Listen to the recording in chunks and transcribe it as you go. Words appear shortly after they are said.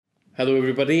Hello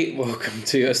everybody, welcome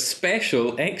to a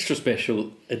extra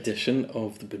special edition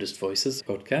of the Buddhist Voices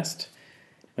podcast.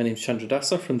 My name is Chandra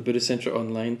Dasa from the Buddhist Centre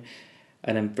Online,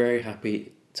 and I'm very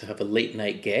happy to have a late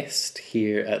night guest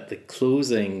here at the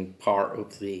closing part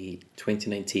of the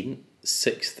 2019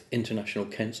 6th International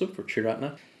Council for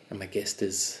Triratna. And my guest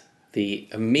is the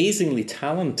amazingly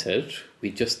talented,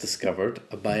 we just discovered,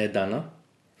 Abhayadana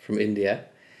from India.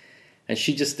 And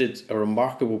she just did a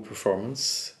remarkable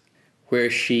performance where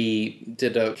she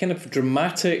did a kind of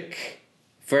dramatic,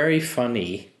 very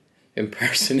funny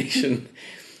impersonation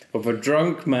of a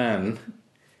drunk man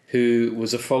who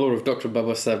was a follower of Dr.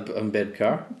 Babasaheb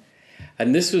Ambedkar.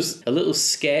 And this was a little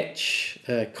sketch,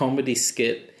 a comedy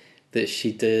skit that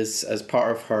she does as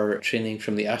part of her training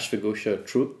from the Ashwagosha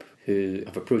troupe, who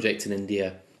have a project in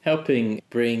India, helping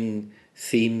bring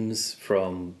themes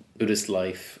from Buddhist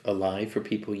life alive for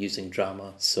people using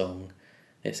drama, song,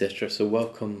 etc. So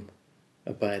welcome,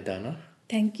 Abhayadana.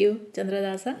 Thank you, Chandra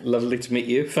Dasa. Lovely to meet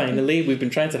you, finally. We've been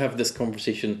trying to have this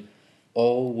conversation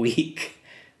all week,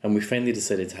 and we finally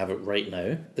decided to have it right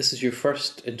now. This is your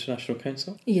first International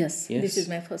Council? Yes, this is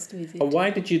my first visit.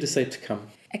 Why did you decide to come?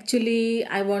 Actually,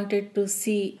 I wanted to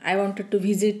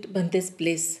visit Bhante's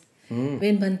place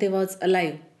when Bhante was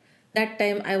alive. That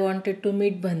time I wanted to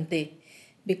meet Bhante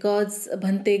because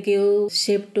Bhante gave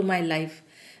shape to my life.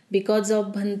 Because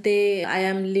of Bhante, I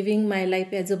am living my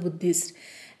life as a Buddhist.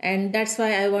 And that's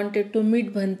why I wanted to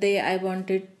meet Bhante. I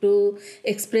wanted to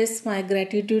express my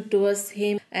gratitude towards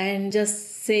him and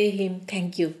just say him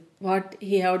thank you, what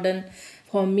he have done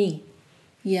for me.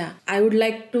 Yeah, I would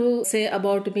like to say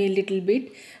about me a little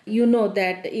bit. You know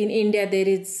that in India there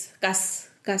is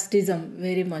casteism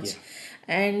very much.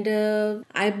 Yeah. And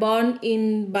I born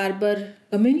in barber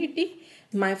community.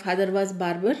 My father was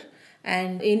barber.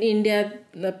 And in India,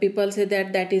 the people say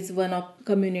that is one of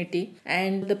community.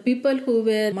 And the people who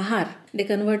were Mahar, they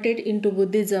converted into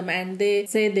Buddhism and they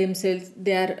say themselves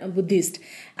they are Buddhist.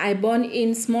 I born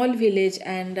in small village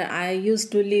and I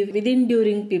used to live within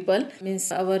during people.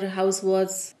 Means our house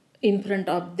was in front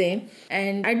of them.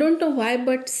 And I don't know why,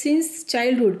 but since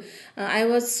childhood, I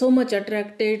was so much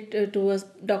attracted towards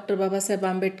Dr. Babasaheb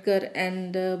Ambedkar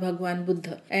and Bhagwan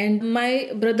Buddha. And my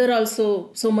brother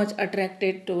also so much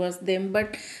attracted towards them.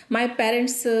 But my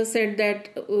parents said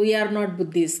that we are not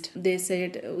Buddhist. They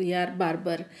said we are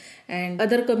barbar. And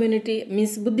other community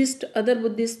means other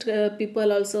Buddhist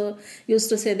people also used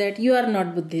to say that you are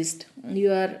not Buddhist.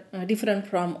 You are different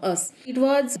from us. It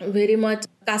was very much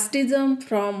casteism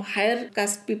from higher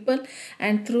caste people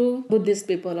and through Buddhist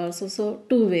people also. So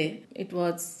two way it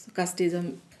was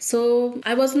casteism. So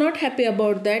I was not happy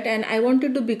about that and I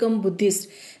wanted to become Buddhist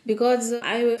because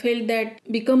I felt that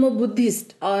become a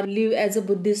Buddhist or live as a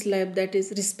Buddhist life, that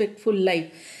is respectful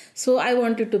life. So I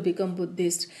wanted to become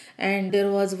Buddhist. And there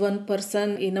was one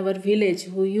person in our village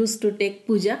who used to take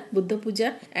puja, Buddha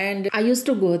puja. And I used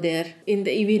to go there in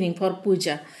the evening for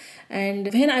puja.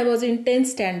 And when I was in 10th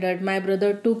standard, my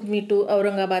brother took me to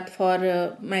Aurangabad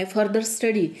for my further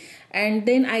study. And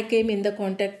then I came in the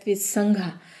contact with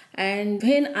Sangha. And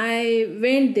when I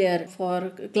went there for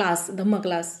class, Dhamma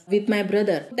class with my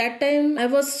brother, that time I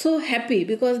was so happy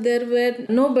because there were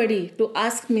nobody to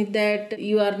ask me that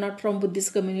you are not from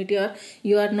Buddhist community or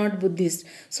you are not Buddhist.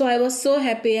 So I was so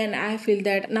happy and I feel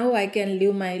that now I can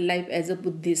live my life as a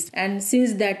Buddhist. And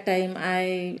since that time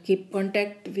I keep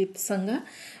contact with Sangha.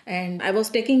 And I was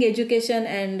taking education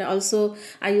and also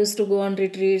I used to go on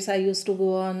retreats, I used to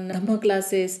go on Dhamma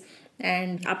classes.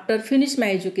 And after finish my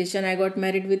education, I got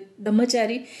married with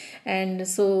Dhammachari. And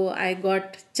so I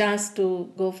got chance to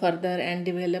go further and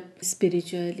develop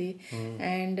spiritually.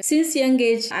 And since young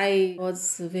age, I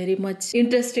was very much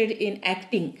interested in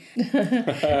acting.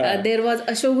 There was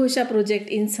Ashwagosha project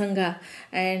in Sangha.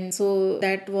 And so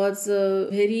that was a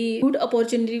very good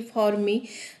opportunity for me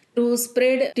to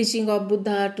spread teaching of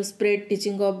Buddha, to spread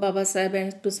teaching of Babasaheb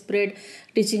and to spread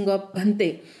teaching of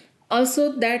Bhante.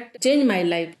 Also that changed my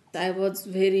life. I was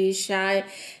very shy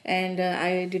and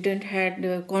I didn't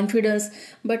have confidence,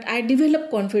 but I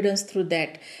developed confidence through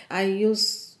that. I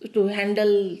used to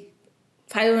handle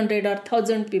 500 or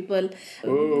 1,000 people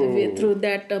through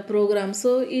that program.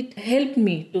 So it helped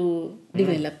me to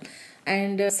develop.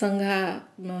 And Sangha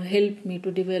helped me to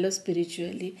develop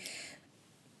spiritually.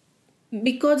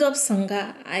 Because of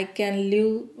Sangha, I can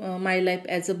live my life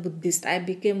as a Buddhist. I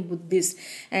became Buddhist.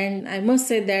 And I must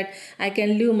say that I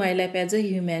can live my life as a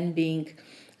human being.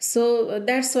 So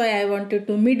that's why I wanted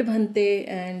to meet Bhante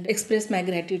and express my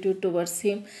gratitude towards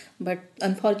him. But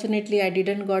unfortunately, I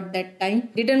didn't got that time,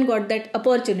 didn't got that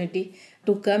opportunity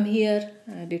to come here.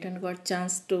 I didn't got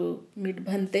chance to meet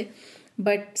Bhante.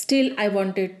 But still, I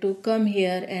wanted to come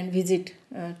here and visit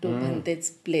to Bhante's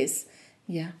place.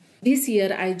 Yeah. This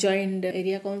year, I joined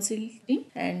area council team,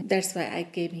 and that's why I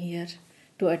came here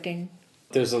to attend.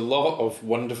 There's a lot of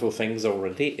wonderful things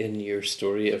already in your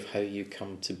story of how you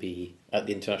come to be at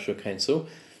the International Council.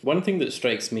 One thing that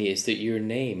strikes me is that your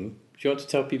name, do you want to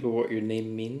tell people what your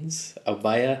name means?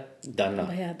 Abhayadana.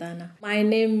 Abhayadana. My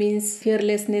name means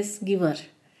fearlessness giver.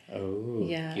 Oh,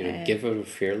 Yeah, you're a giver of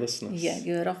fearlessness. Yeah,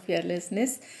 giver of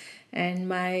fearlessness. And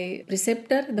my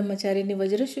preceptor, the Macharini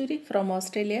Vajrashuri from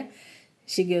Australia,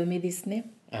 she gave me this name.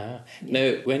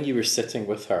 Now, when you were sitting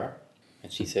with her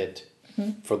and she said,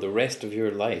 for the rest of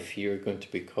your life, you're going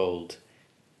to be called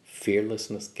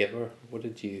fearlessness giver, what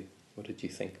did you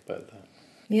think about that?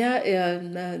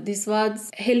 Yeah, this was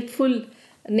helpful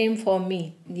name for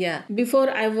me. Yeah, before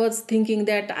I was thinking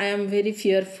that I am very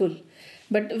fearful,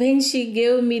 but when she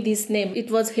gave me this name,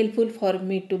 it was helpful for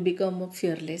me to become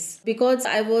fearless, because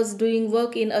I was doing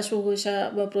work in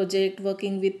Ashwagosha project,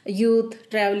 working with youth,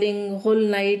 traveling whole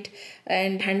night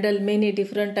and handle many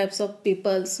different types of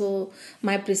people. So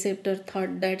my preceptor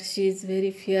thought that she is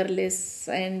very fearless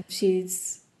and she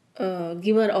is a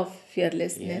giver of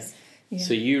fearlessness. Yeah.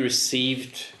 So you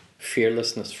received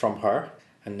fearlessness from her,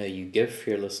 and now you give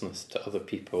fearlessness to other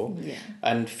people. Yeah.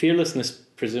 And fearlessness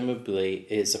presumably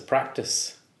is a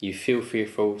practice. You feel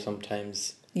fearful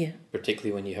sometimes, Yeah.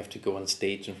 particularly when you have to go on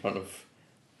stage in front of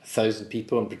 1,000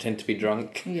 people and pretend to be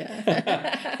drunk.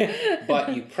 Yeah.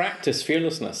 But you practice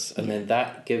fearlessness, and then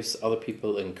that gives other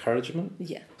people encouragement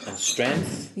Yeah. and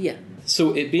strength. Yeah.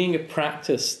 So it being a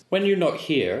practice, when you're not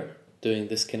here doing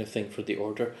this kind of thing for the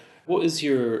order, what is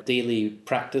your daily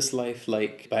practice life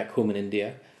like back home in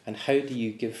India, and how do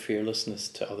you give fearlessness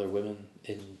to other women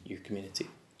in your community?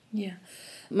 Yeah.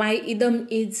 My idam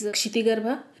is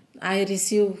Kshitigarbha. I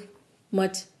receive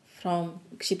much from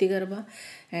Kshitigarbha,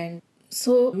 and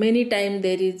so many times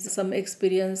there is some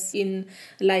experience in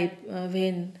life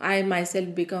when I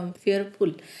myself become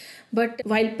fearful. But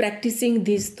while practicing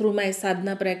this through my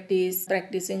sadhana practice,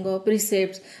 practicing of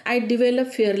precepts, I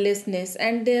develop fearlessness.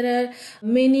 And there are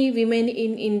many women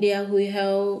in India who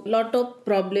have lot of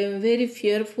problem, very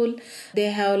fearful. They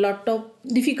have lot of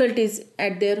difficulties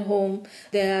at their home.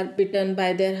 They are beaten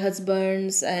by their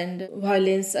husbands and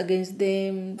violence against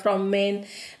them from men.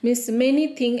 Means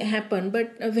many things happen.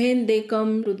 But when they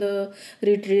come to the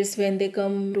retreats, when they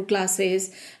come to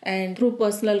classes and through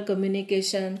personal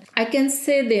communication, I can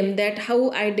say them that how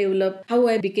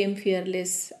I became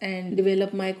fearless and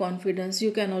develop my confidence.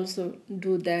 You can also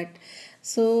do that.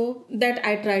 So that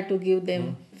I try to give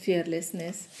them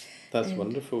fearlessness. That's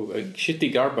wonderful.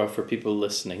 Kshitigarbha, for people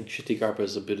listening, Kshitigarbha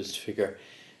is a Buddhist figure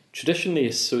traditionally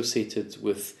associated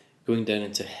with going down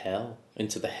into hell,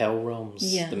 into the hell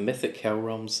realms, the mythic hell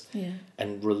realms,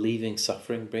 and relieving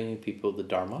suffering, bringing people the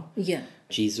Dharma. Yeah.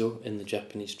 Jizo in the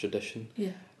Japanese tradition.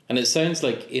 Yeah. And it sounds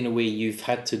like, in a way, you've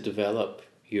had to develop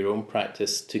your own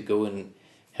practice to go and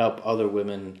help other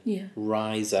women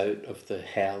rise out of the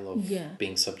hell of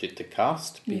being subject to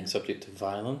caste, being subject to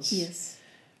violence. Yes.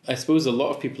 I suppose a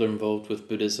lot of people are involved with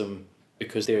Buddhism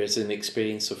because there is an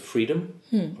experience of freedom,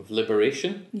 of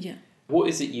liberation. Yeah. What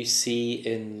is it you see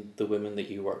in the women that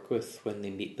you work with when they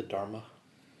meet the Dharma?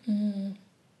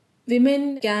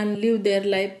 Women can live their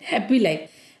life, happy life,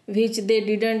 which they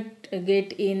didn't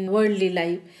get in worldly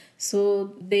life.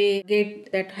 So they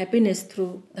get that happiness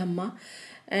through Dhamma.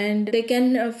 And they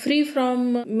can free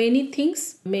from many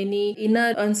things, many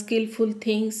inner unskillful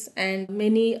things and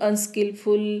many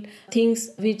unskillful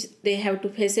things which they have to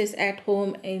face at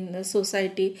home in the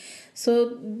society.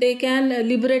 So they can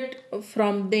liberate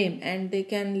from them and they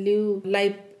can live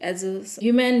life as a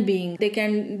human being. They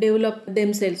can develop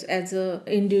themselves as an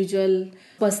individual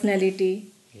personality.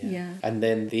 Yeah. And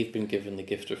then they've been given the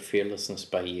gift of fearlessness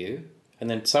by you. And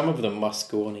then some of them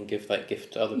must go on and give that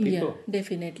gift to other people. Yeah,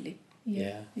 definitely.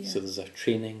 Yeah. So there's a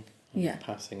training and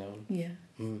passing on. Yeah.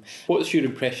 What's your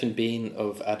impression been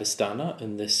of Adhisthana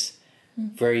in this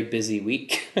very busy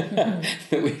week that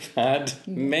we've had?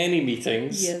 Many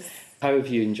meetings. Yes. How have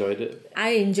you enjoyed it? I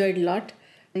enjoyed a lot.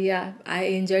 Yeah, I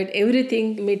enjoyed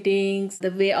everything, meetings,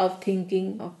 the way of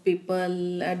thinking of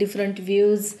people, different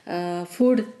views,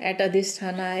 food at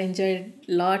Adhisthana, I enjoyed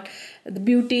a lot. The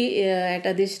beauty at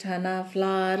Adhisthana,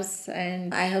 flowers,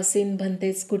 and I have seen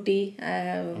Bhante's kuti,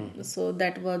 so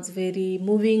that was very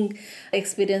moving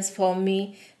experience for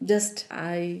me. Just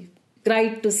I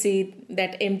cried to see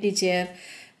that empty chair.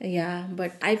 Yeah,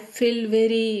 but I feel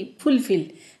very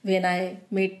fulfilled when I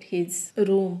met his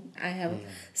room. I have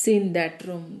seen that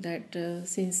room that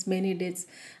since many days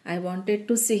I wanted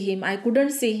to see him. I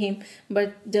couldn't see him,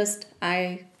 but just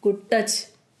I could touch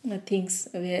things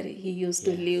where he used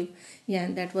to live. Yeah,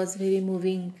 and that was very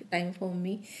moving time for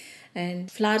me.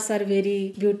 And flowers are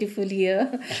very beautiful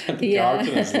here. The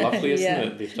garden is lovely, isn't Yeah.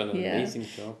 it? They've done an Yeah. amazing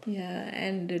job. Yeah,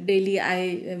 and daily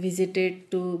I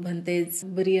visited to Bhante's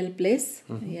burial place.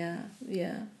 Yeah,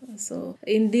 yeah. So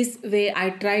in this way,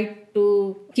 I tried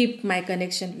to keep my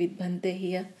connection with Bhante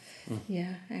here.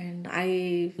 Yeah, and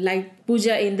I like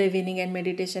puja in the evening and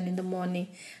meditation in the morning.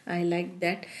 I like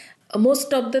that.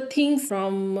 Most of the things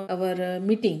from our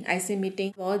IC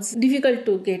meeting was difficult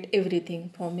to get everything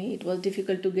for me. It was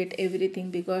difficult to get everything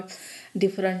because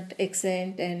different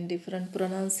accent and different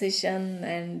pronunciation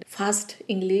and fast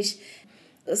English.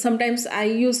 Sometimes I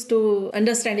used to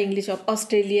understand English of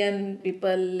Australian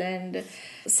people and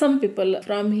some people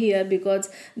from here because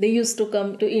they used to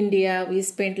come to India. We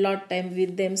spent a lot time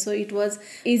with them, so it was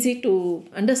easy to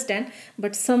understand.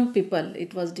 But some people,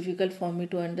 it was difficult for me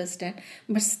to understand.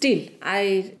 But still,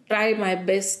 I try my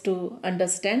best to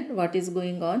understand what is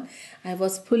going on. I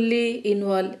was fully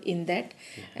involved in that,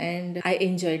 and I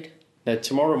enjoyed. Now,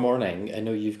 tomorrow morning, I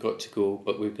know you've got to go,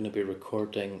 but we're going to be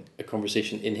recording a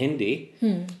conversation in Hindi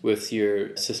with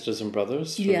your sisters and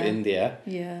brothers from India.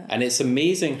 Yeah. And it's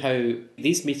amazing how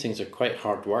these meetings are quite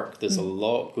hard work. There's a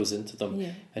lot goes into them.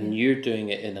 Yeah. And you're doing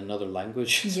it in another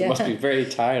language. So Yeah. it must be very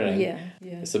tiring. Yeah.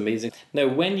 Yeah. It's amazing. Now,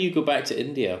 when you go back to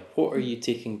India, what are you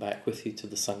taking back with you to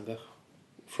the Sangha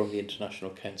from the International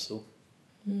Council?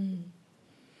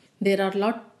 There are a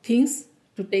lot of things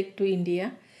to take to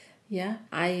India. Yeah,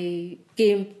 I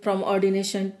came from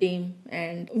ordination team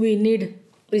and we need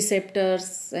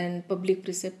preceptors and public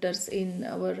preceptors in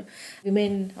our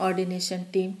women ordination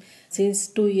team. Since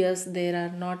 2 years there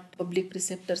are not public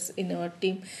preceptors in our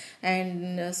team,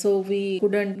 and so we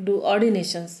couldn't do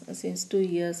ordinations since 2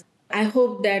 years. I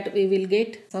hope that we will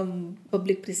get some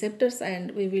public preceptors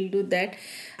and we will do that.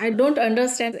 I don't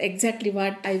understand exactly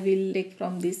what I will take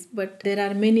from this, but there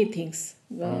are many things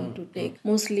to take.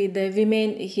 Mostly the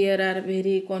women here are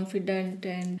very confident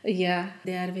and they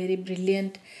are very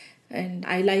brilliant. And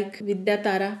I like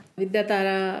Vidyatara.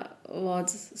 Vidyatara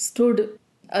was stood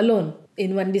alone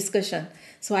in one discussion.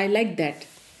 So I like that.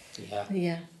 Yeah.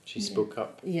 Yeah. She spoke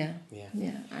up. Yeah. Yeah.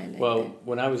 Yeah, I like Well, that.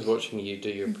 when I was watching you do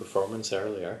your performance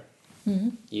earlier,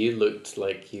 you looked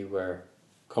like you were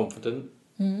confident,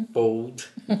 bold.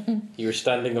 You were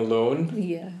standing alone,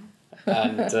 Yeah.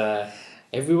 and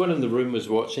everyone in the room was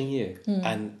watching you,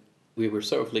 and we were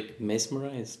sort of like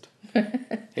mesmerized.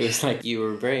 It was like you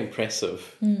were very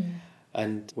impressive.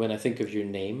 And when I think of your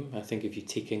name, I think of you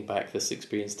taking back this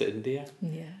experience to India.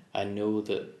 Yeah. I know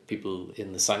that people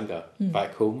in the Sangha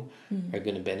back home are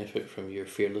going to benefit from your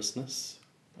fearlessness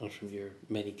and from your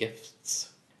many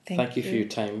gifts. Thank you for your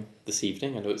time this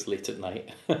evening. I know it's late at night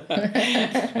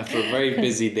after a very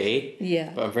busy day.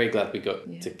 Yeah. But I'm very glad we got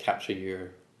to capture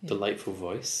your delightful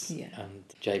voice. Yeah. And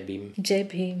Jai Bhim. Jai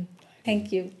Bhim.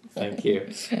 Thank you. Thank you.